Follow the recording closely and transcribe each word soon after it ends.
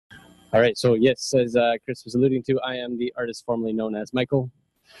All right, so yes, as Chris was alluding to, I am the artist formerly known as Michael.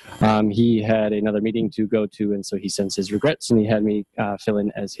 He had another meeting to go to, and so he sends his regrets, and he had me fill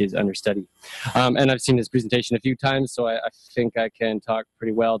in as his understudy. And I've seen his presentation a few times, so I think I can talk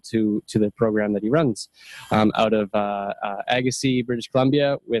pretty well to the program that he runs out of Agassiz, British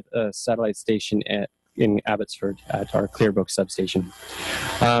Columbia, with a satellite station in Abbotsford at our Clearbrook substation.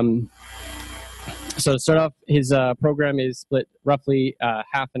 So to start off, his program is split roughly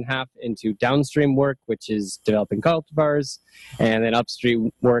half and half into downstream work, which is developing cultivars, and then upstream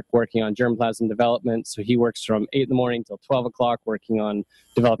work, working on germplasm development. So he works from 8 in the morning till 12 o'clock working on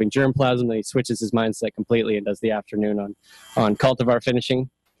developing germplasm, then he switches his mindset completely and does the afternoon on cultivar finishing.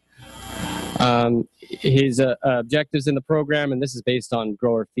 His objectives in the program, and this is based on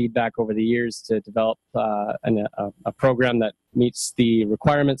grower feedback over the years, to develop a program that meets the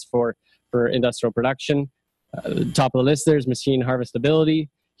requirements for industrial production. Top of the list, there's machine harvestability.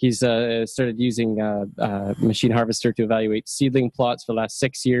 He's started using machine harvester to evaluate seedling plots for the last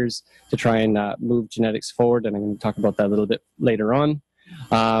 6 years to try and move genetics forward, and I'm going to talk about that a little bit later on.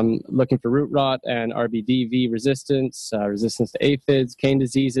 Looking for root rot and RBDV resistance, resistance to aphids, cane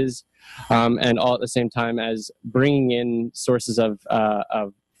diseases, and all at the same time as bringing in sources of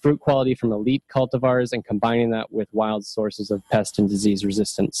fruit quality from elite cultivars and combining that with wild sources of pest and disease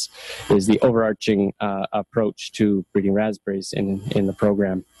resistance is the overarching approach to breeding raspberries in the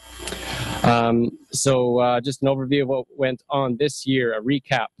program. So just an overview of what went on this year, a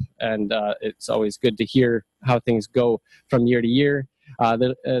recap, and it's always good to hear how things go from year to year.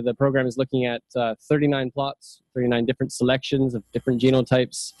 The program is looking at 39 plots, 39 different selections of different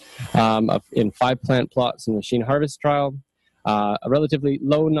genotypes in 5 plant plots in the machine harvest trial. A relatively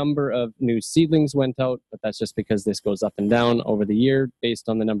low number of new seedlings went out, but that's just because this goes up and down over the year based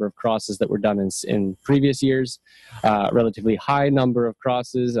on the number of crosses that were done in previous years. Relatively high number of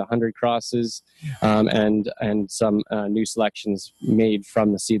crosses, 100 crosses, and some new selections made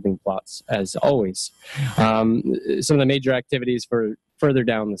from the seedling plots, as always. Some of the major activities for further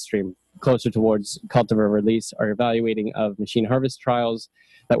down the stream, closer towards cultivar release, are evaluating of machine harvest trials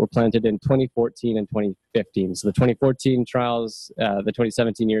that were planted in 2014 and 2015. So the 2014 trials, the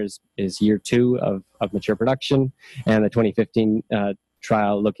 2017 years is year 2 of mature production, and the 2015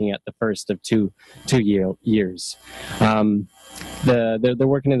 trial looking at the first of two years. They're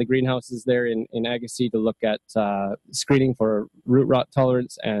working in the greenhouses there in Agassiz to look at screening for root rot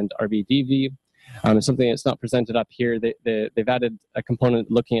tolerance and RBDV. Something that's not presented up here, they've added a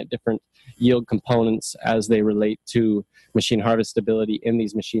component looking at different yield components as they relate to machine harvestability in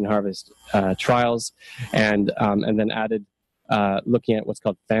these machine harvest trials, and then added looking at what's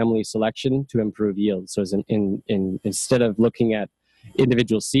called family selection to improve yield. So as instead of looking at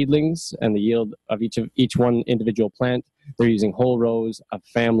individual seedlings and the yield of each one individual plant, they're using whole rows of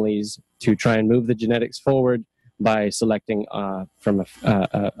families to try and move the genetics forward by selecting from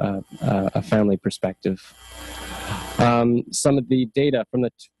a family perspective. Some of the data from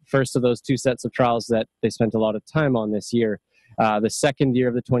the first of those 2 sets of trials that they spent a lot of time on this year, the second year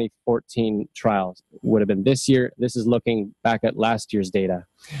of the 2014 trials would have been this year. This is looking back at last year's data.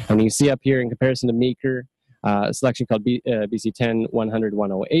 And you can see up here in comparison to Meeker, a selection called BC10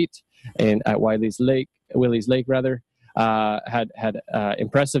 100-108 at Willie's Lake had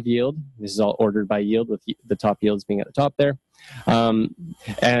impressive yield. This is all ordered by yield, with the top yields being at the top there. So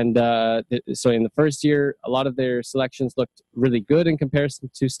in the first year, a lot of their selections looked really good in comparison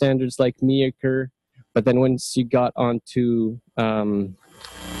to standards like Meeker. But then once you got onto the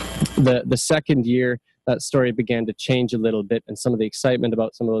second year, that story began to change a little bit, and some of the excitement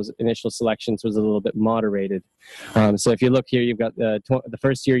about some of those initial selections was a little bit moderated. So if you look here, you've got the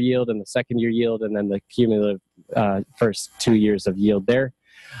first year yield and the second year yield, and then the cumulative first 2 years of yield there.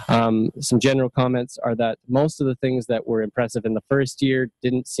 Some general comments are that most of the things that were impressive in the first year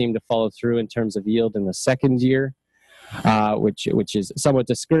didn't seem to follow through in terms of yield in the second year, which is somewhat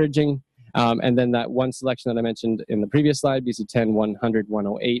discouraging. And then that one selection that I mentioned in the previous slide, BC10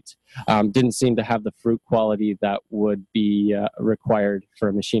 100-108, didn't seem to have the fruit quality that would be required for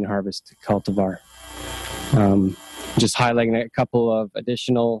a machine harvest cultivar. Just highlighting a couple of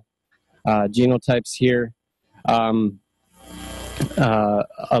additional genotypes here. A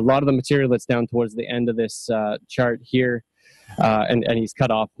lot of the material that's down towards the end of this chart here, and he's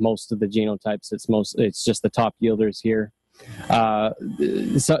cut off most of the genotypes. It's just the top yielders here.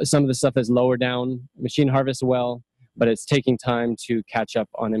 Some of the stuff is lower down, machine harvest well, but it's taking time to catch up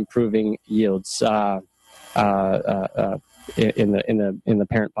on improving yields in the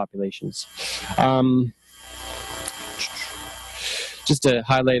parent populations. Just to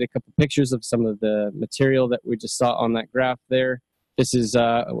highlight a couple pictures of some of the material that we just saw on that graph there. This is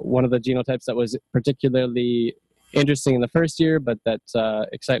one of the genotypes that was particularly interesting in the first year, but that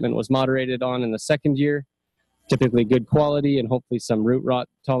excitement was moderated on in the second year. Typically good quality and hopefully some root rot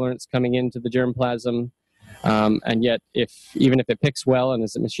tolerance coming into the germplasm. And yet, even if it picks well and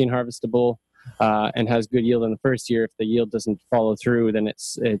is machine harvestable and has good yield in the first year, if the yield doesn't follow through, then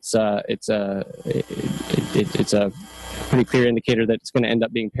it's a pretty clear indicator that it's going to end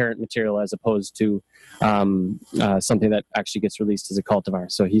up being parent material as opposed to something that actually gets released as a cultivar.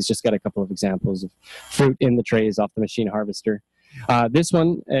 So he's just got a couple of examples of fruit in the trays off the machine harvester. This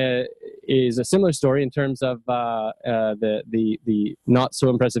one is a similar story in terms of the not so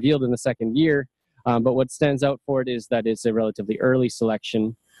impressive yield in the second year. But what stands out for it is that it's a relatively early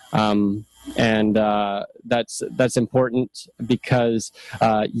selection. And that's important because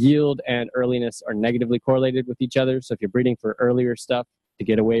yield and earliness are negatively correlated with each other. So if you're breeding for earlier stuff to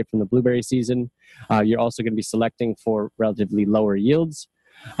get away from the blueberry season, you're also going to be selecting for relatively lower yields.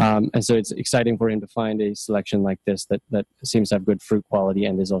 And so it's exciting for him to find a selection like this that seems to have good fruit quality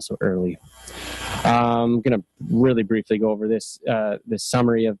and is also early. I'm going to really briefly go over this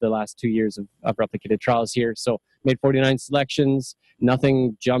summary of the last 2 years of replicated trials here. So made 49 selections.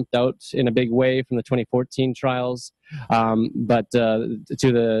 Nothing jumped out in a big way from the 2014 trials, but to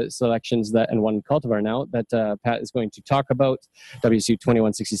the selections and one cultivar now that Pat is going to talk about, WSU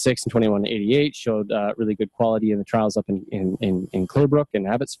 2166 and 2188 showed really good quality in the trials up in Clearbrook and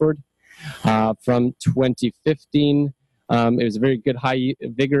Abbotsford. From 2015, it was a very good high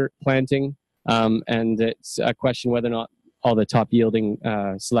vigor planting, and it's a question whether or not all the top yielding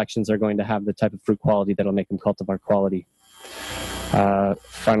selections are going to have the type of fruit quality that'll make them cultivar quality.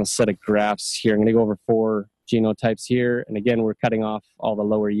 Final set of graphs here. I'm going to go over 4 genotypes here. And again, we're cutting off all the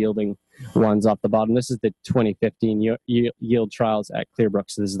lower yielding ones off the bottom. This is the 2015 yield trials at Clearbrook.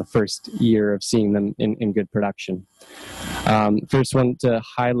 So this is the first year of seeing them in good production. First one to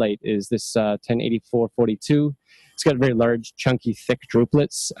highlight is this 108442. It's got very large, chunky, thick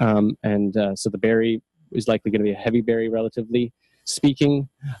drupelets. So the berry is likely going to be a heavy berry, relatively speaking.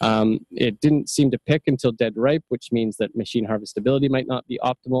 It didn't seem to pick until dead ripe, which means that machine harvestability might not be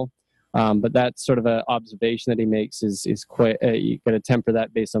optimal. But that's sort of an observation that he makes is quite, you got to temper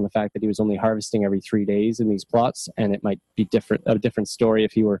that based on the fact that he was only harvesting every 3 days in these plots, and it might be a different story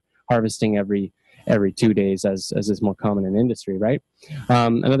if he were harvesting every 2 days, as is more common in industry, right?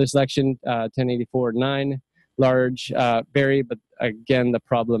 Another selection, 1084-9, large berry, but again, the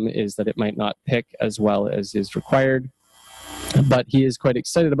problem is that it might not pick as well as is required. But he is quite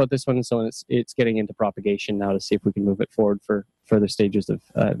excited about this one, so it's getting into propagation now to see if we can move it forward for further stages of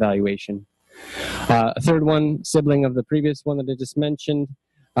evaluation. A third one, sibling of the previous one that I just mentioned,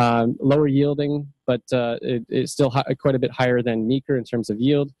 lower yielding, but it's still quite a bit higher than Meeker in terms of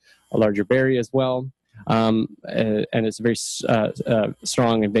yield, a larger berry as well, and it's a very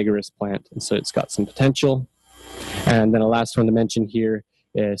strong and vigorous plant, and so it's got some potential. And then a last one to mention here,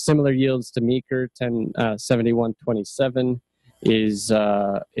 similar yields to Meeker, 107127. Is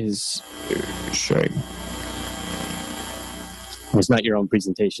showing. It's not your own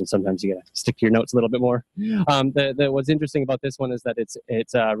presentation. Sometimes you gotta stick to your notes a little bit more. What's interesting about this one is that it's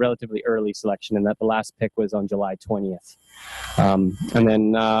a relatively early selection, and that the last pick was on July 20th. And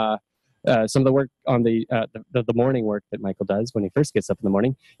then some of the work on the morning work that Michael does when he first gets up in the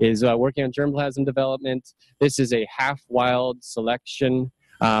morning is working on germplasm development. This is a half wild selection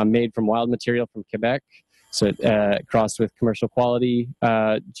made from wild material from Quebec. So crossed with commercial quality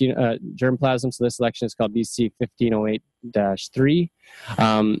germplasm. So this selection is called BC 1508-3.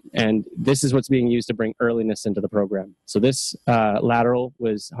 And this is what's being used to bring earliness into the program. So this lateral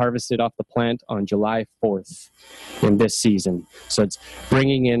was harvested off the plant on July 4th in this season. So it's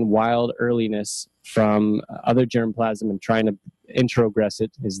bringing in wild earliness from other germplasm and trying to introgress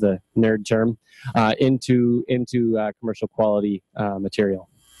it, is the nerd term, into commercial quality material.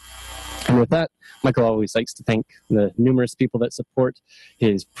 And with that, Michael always likes to thank the numerous people that support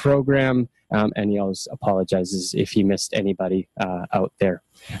his program, and he always apologizes if he missed anybody out there.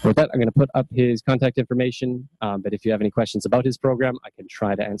 With that, I'm going to put up his contact information, but if you have any questions about his program, I can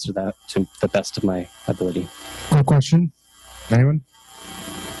try to answer that to the best of my ability. No question? Anyone?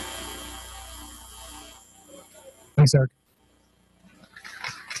 Thanks, Eric.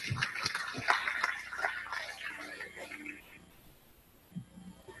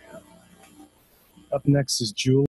 Up next is Julie.